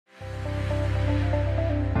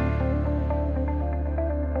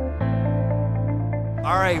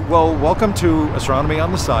All right, well, welcome to Astronomy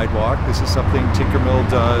on the Sidewalk. This is something Tinkermill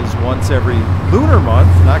does once every lunar month,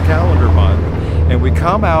 not calendar month. And we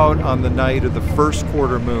come out on the night of the first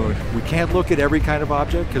quarter moon. We can't look at every kind of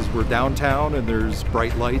object because we're downtown and there's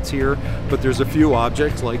bright lights here, but there's a few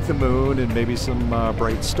objects like the moon and maybe some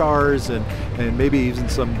bright stars and maybe even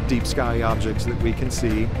some deep sky objects that we can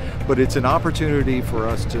see. But it's an opportunity for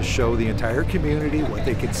us to show the entire community what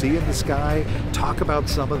they can see in the sky, talk about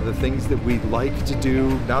some of the things that we like to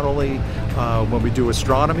do, not only when we do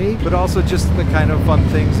astronomy, but also just the kind of fun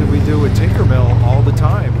things that we do at Tinkermill all the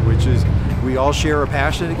time, which is we all share a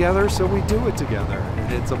passion together, so we do it together,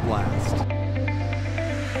 and it's a blast.